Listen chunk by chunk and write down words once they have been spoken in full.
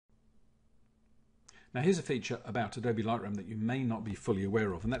Now here's a feature about Adobe Lightroom that you may not be fully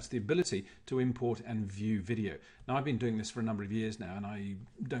aware of, and that's the ability to import and view video. Now I've been doing this for a number of years now, and I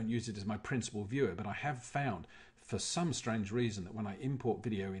don't use it as my principal viewer, but I have found for some strange reason that when I import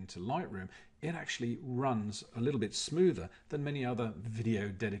video into Lightroom, it actually runs a little bit smoother than many other video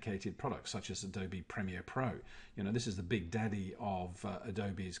dedicated products such as Adobe Premiere Pro. You know, this is the big daddy of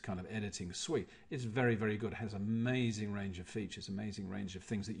Adobe's kind of editing suite. It's very, very good. It has amazing range of features, amazing range of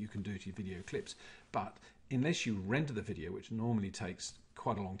things that you can do to your video clips. But unless you render the video, which normally takes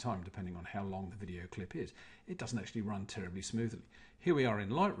quite a long time depending on how long the video clip is, it doesn't actually run terribly smoothly. Here we are in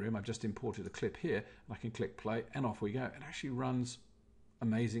Lightroom. I've just imported a clip here, and I can click play and off we go. It actually runs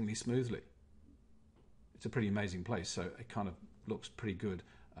amazingly smoothly. It's a pretty amazing place, so it kind of looks pretty good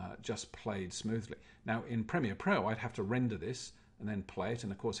just played smoothly. Now in Premiere Pro I'd have to render this and then play it,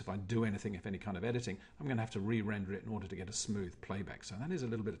 and of course if I do anything, if any kind of editing, I'm going to have to re-render it in order to get a smooth playback. So that is a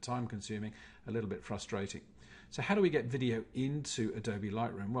little bit of time consuming, a little bit frustrating. So how do we get video into Adobe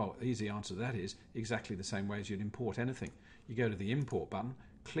Lightroom? Well, the easy answer to that is exactly the same way as you'd import anything. You go to the import button,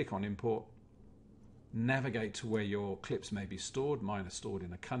 click on import, navigate to where your clips may be stored. Mine are stored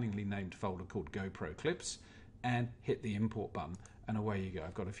in a cunningly named folder called GoPro Clips, and hit the import button, and away you go.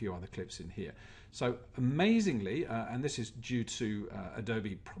 I've got a few other clips in here. So amazingly, and this is due to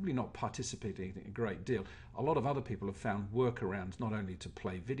Adobe probably not participating a great deal, a lot of other people have found workarounds not only to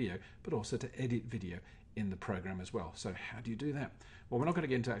play video but also to edit video in the program as well. So how do you do that? Well, we're not going to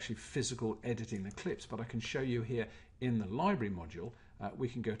get into actually physical editing the clips, but I can show you here in the library module. We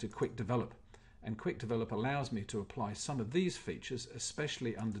can go to Quick Develop, and Quick Develop allows me to apply some of these features,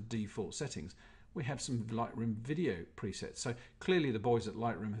 especially under default settings. We have some Lightroom video presets. So clearly the boys at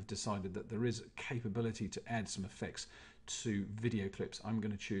Lightroom have decided that there is a capability to add some effects to video clips. I'm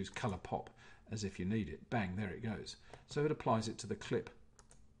going to choose Color Pop as if you need it. Bang, there it goes. So it applies it to the clip.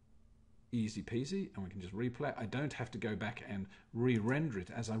 Easy peasy, and we can just replay it. I don't have to go back and re-render it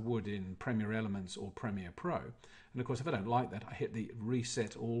as I would in Premiere Elements or Premiere Pro. And of course if I don't like that, I hit the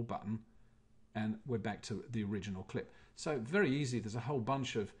Reset All button and we're back to the original clip. So very easy. There's a whole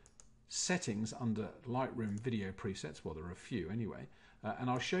bunch of settings under Lightroom video presets. Well, there are a few anyway, and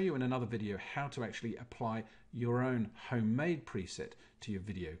I'll show you in another video how to actually apply your own homemade preset to your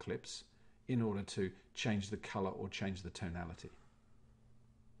video clips in order to change the color or change the tonality.